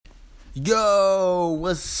Yo,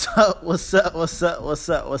 what's up? What's up? What's up? What's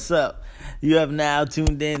up? What's up? You have now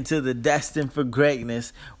tuned in to the Destined for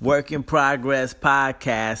Greatness Work in Progress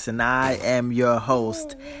podcast, and I am your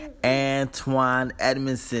host, Antoine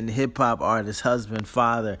Edmondson, hip hop artist, husband,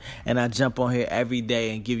 father, and I jump on here every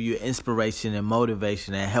day and give you inspiration and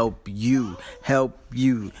motivation and help you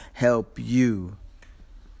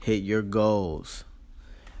hit your goals.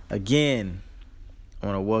 Again, I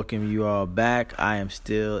want to welcome you all back. I am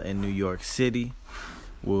still in New York City.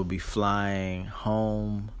 We'll be flying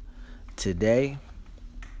home today,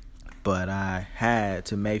 but I had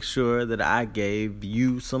to make sure that I gave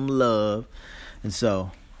you some love, and so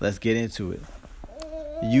let's get into it.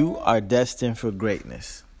 You are destined for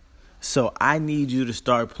greatness, so I need you to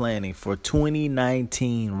start planning for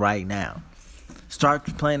 2019 right now. Start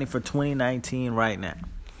planning for 2019 right now.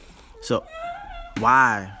 So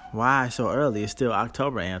why so early? It's still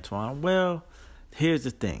October, Antoine. Well, here's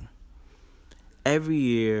the thing. Every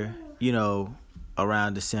year,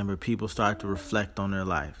 around December, people start to reflect on their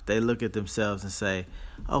life. They look at themselves and say,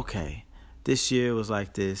 okay, this year was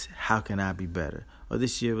like this. How can I be better? Or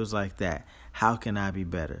this year was like that. How can I be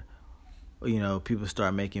better? People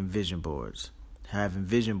start making vision boards, having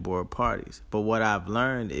vision board parties. But what I've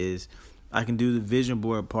learned is I can do the vision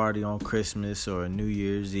board party on Christmas or New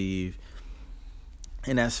Year's Eve,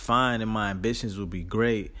 and that's fine, and my ambitions will be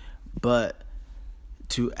great. But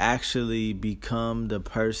to actually become the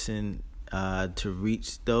person to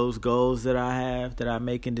reach those goals that I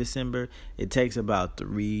make in December, it takes about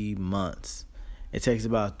 3 months. It takes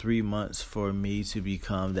about 3 months for me to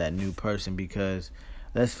become that new person because,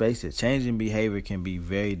 let's face it, changing behavior can be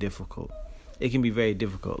very difficult. It can be very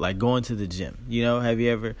difficult, like going to the gym. Have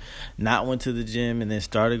you ever not went to the gym and then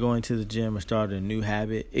started going to the gym or started a new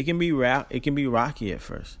habit? It can be rocky at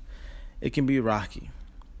first. It can be rocky.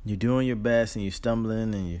 You're doing your best and you're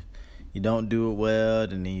stumbling and you don't do it well,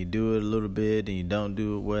 and then you do it a little bit and you don't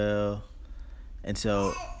do it well. And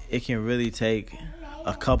so it can really take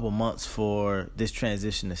a couple months for this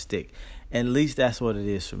transition to stick. And at least that's what it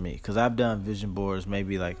is for me, because I've done vision boards,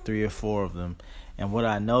 maybe like 3 or 4 of them. And what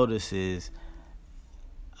I notice is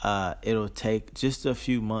it'll take just a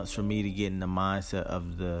few months for me to get in the mindset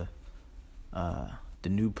of the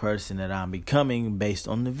new person that I'm becoming based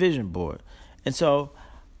on the vision board. And so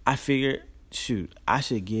I figured, I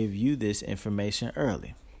should give you this information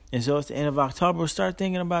early. And so it's the end of October. Start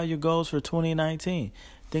thinking about your goals for 2019.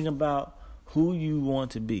 Think about who you want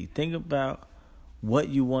to be. Think about what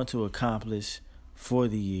you want to accomplish for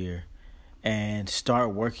the year. And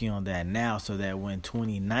start working on that now so that when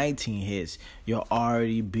 2019 hits, you'll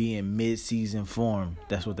already be in mid-season form.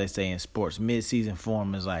 That's what they say in sports. Mid-season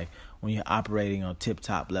form is like when you're operating on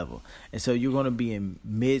tip-top level. And so you're going to be in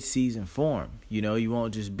mid-season form. You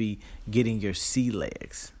won't just be getting your sea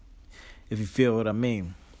legs, if you feel what I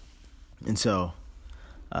mean. And so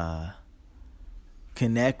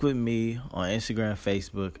connect with me on Instagram,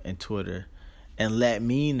 Facebook, and Twitter, and let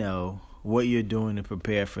me know what you're doing to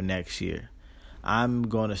prepare for next year. I'm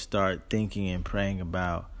going to start thinking and praying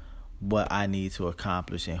about what I need to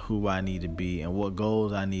accomplish and who I need to be and what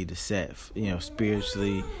goals I need to set,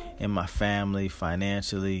 spiritually, in my family,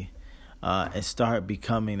 financially, and start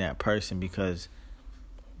becoming that person, because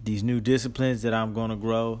these new disciplines that I'm going to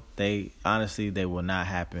grow, they will not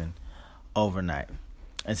happen overnight.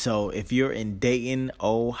 And so if you're in Dayton,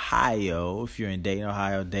 Ohio,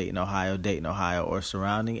 Dayton, Ohio, or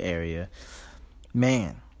surrounding area,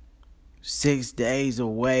 man, 6 days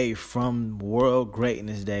away from World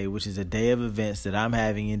Greatness Day, which is a day of events that I'm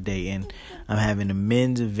having in Dayton. I'm having a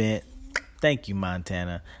men's event. Thank you,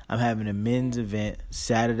 Montana. I'm having a men's event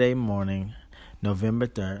Saturday morning, November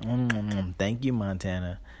 3rd. Thank you,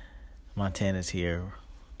 Montana. Montana's here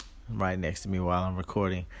right next to me while I'm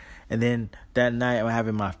recording. And then that night, I'm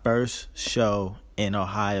having my first show in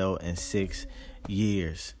Ohio in 6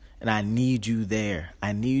 years. And I need you there.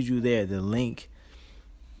 The link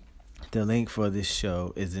for this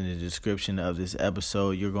show is in the description of this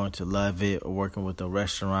episode. You're going to love it. We're working with a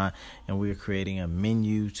restaurant, and we're creating a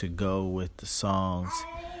menu to go with the songs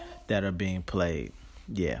that are being played.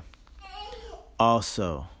 Yeah.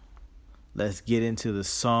 Also, let's get into the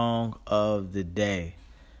song of the day.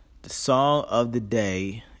 The song of the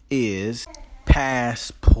day is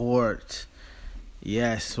Passport.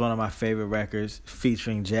 Yes, one of my favorite records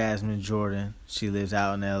featuring Jasmine Jordan. She lives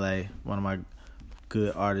out in LA, one of my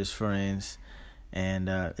good artist friends. And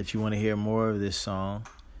if you want to hear more of this song,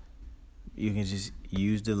 you can just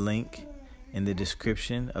use the link in the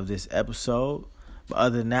description of this episode. But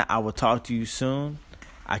other than that, I will talk to you soon.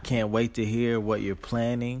 I can't wait to hear what you're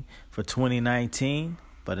planning for 2019.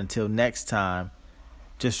 But until next time,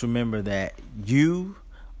 just remember that you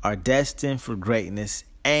are destined for greatness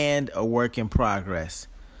and a work in progress.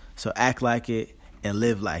 So act like it and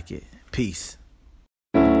live like it. Peace.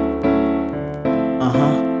 You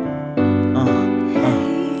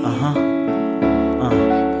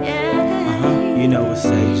know what's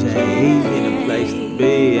AJ, he's in a place to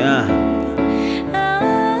be,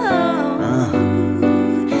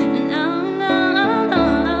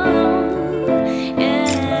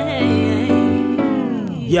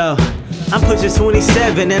 Yo, I'm pushing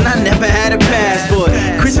 27 and I never had a passport.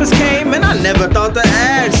 Christmas came and I never thought to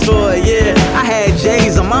ask for it, yeah. I had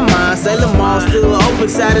J's on my mind, Sailor Mall still open,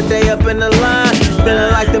 Saturday up in the line.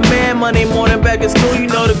 Feeling like the man, Monday morning back at school. You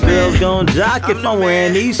know the girls gon' jock if I'm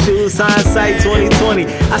wearing these shoes. Hindsight 2020,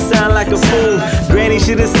 I sound like a fool. Granny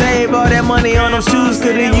should've saved all that money on them shoes.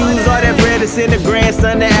 Could've used all that bread to send the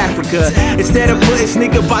grandson to Africa instead of putting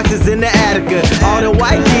sneaker boxes in the Attica. All the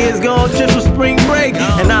white kids gon' trip for spring break,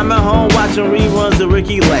 and I'm at home watching reruns of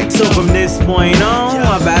Ricky Lake. So from this point on,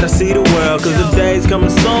 I'm about to see the world, cause the day's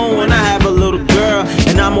coming soon when I have a little girl,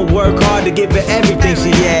 and I'ma work hard to give her everything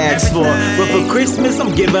she asks for. But for Christmas,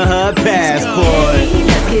 I'm giving her a passport.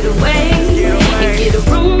 Let's get away and get a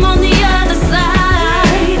room on the other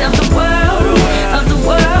side of the world, of the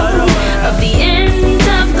world, of the end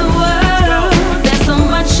of the world. There's so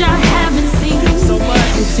much I haven't seen, and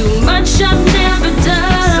too much I've never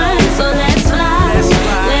done. So let's fly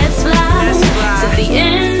to the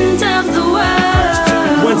end of the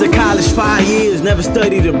world. Went to college 5 years, never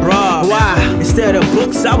studied abroad. Why? Instead of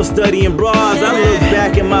books, I was studying bras. I look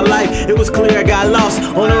back in my life, it was clear I got lost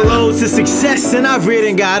on the road to success, and I've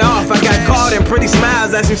ridden got off. I got caught in pretty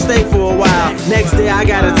smiles, I should stay for a while. Next day I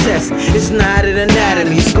got a test, it's not an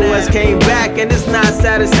anatomy. Scores came back and it's not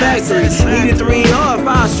satisfactory. Needed 3 off,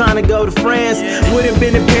 I was trying to go to France. Would've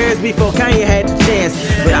been in Paris before Kanye had the chance,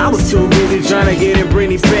 but I was too busy trying to get in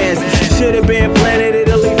Britney pants. Should've been Planet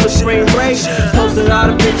Italy for spring break, posting all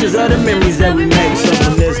the pictures of the memories that we make. So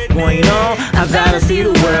from this point on, I gotta see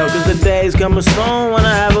the world, cause the day's coming soon when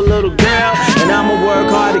I have a little girl, and I'ma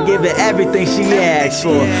work hard to give her everything she asks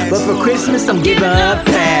for. But for Christmas, I'm giving her a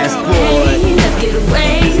passport. Let's get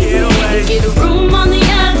away and get a room on the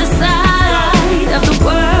other side of the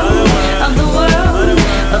world, of the world,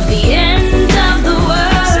 of the end of the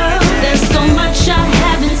world. There's so much I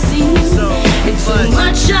haven't seen, and too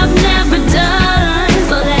much I've never done.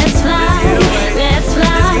 So let's fly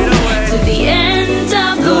to the end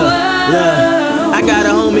of the world. I got a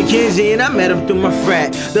homie Kenji and I met him through my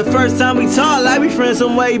frat. The first time we talked, like we friends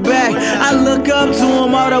from way back. I look up to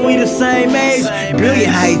him, although we the same age.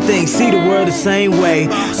 Brilliant how he thinks, see the world the same way.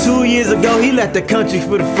 2 years ago, he left the country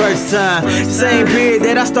for the first time. Same period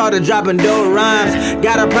that I started dropping dope rhymes.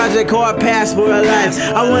 Got a project called Passport Life.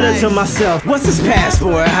 I wondered to myself, what's this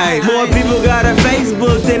passport hype? More people got a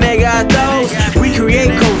Facebook than they got those. We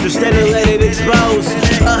create culture instead of let it expose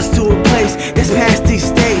us to a place that's past these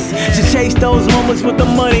states, to chase those moments with the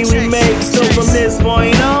money we make. So from this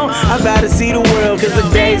point on, I'm about to see the world, cause the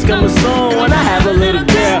day's coming soon when I have a little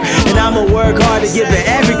girl, and I'ma work hard to give her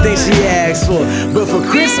everything she asks for. But for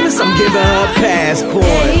Christmas, I'm giving her a passport.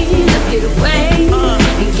 Let's get away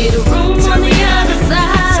and get a room on the other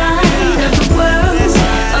side of the world,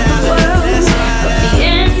 of the world, of the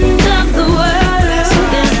end of the world.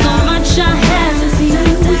 There's so much I haven't seen,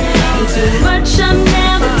 and too much I've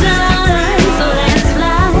never done. So let's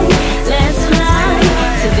fly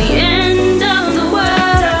to the end of the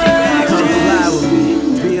world. Come fly with me,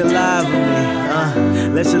 be alive with me,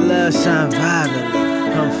 let your love shine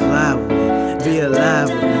violently. Come fly with me, be alive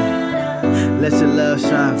with me, let your love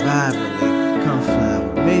shine violently. Come fly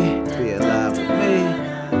with me, be alive with me,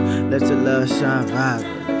 let your love shine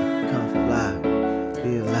violently. Come fly,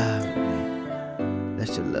 be alive with me, let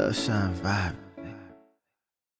your love shine violently.